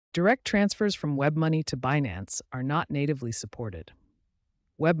Direct transfers from WebMoney to Binance are not natively supported.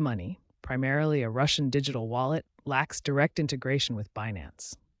 WebMoney, primarily a Russian digital wallet, lacks direct integration with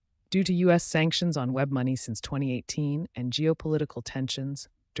Binance. Due to U.S. sanctions on WebMoney since 2018 and geopolitical tensions,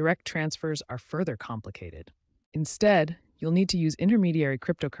 direct transfers are further complicated. Instead, you'll need to use intermediary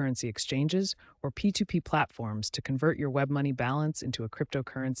cryptocurrency exchanges or P2P platforms to convert your WebMoney balance into a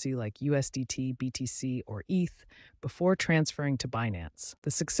cryptocurrency like USDT, BTC, or ETH before transferring to Binance.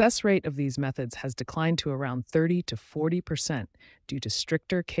 The success rate of these methods has declined to around 30 to 40% due to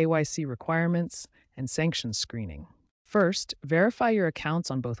stricter KYC requirements and sanctions screening. First, verify your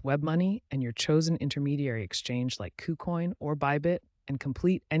accounts on both WebMoney and your chosen intermediary exchange like KuCoin or Bybit and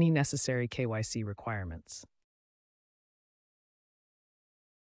complete any necessary KYC requirements.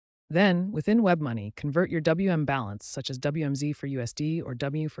 Then, within WebMoney, convert your WM balance, such as WMZ for USD or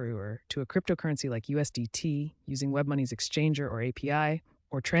W for EUR, to a cryptocurrency like USDT using WebMoney's exchanger or API,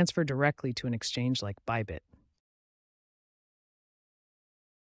 or transfer directly to an exchange like Bybit.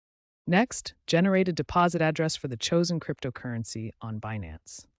 Next, generate a deposit address for the chosen cryptocurrency on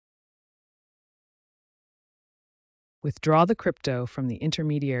Binance. Withdraw the crypto from the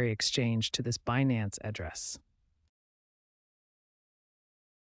intermediary exchange to this Binance address.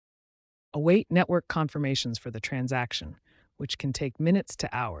 Await network confirmations for the transaction, which can take minutes to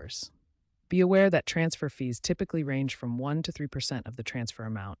hours. Be aware that transfer fees typically range from 1 to 3% of the transfer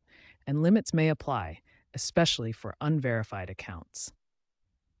amount, and limits may apply, especially for unverified accounts.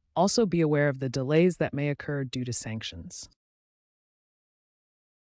 Also, be aware of the delays that may occur due to sanctions.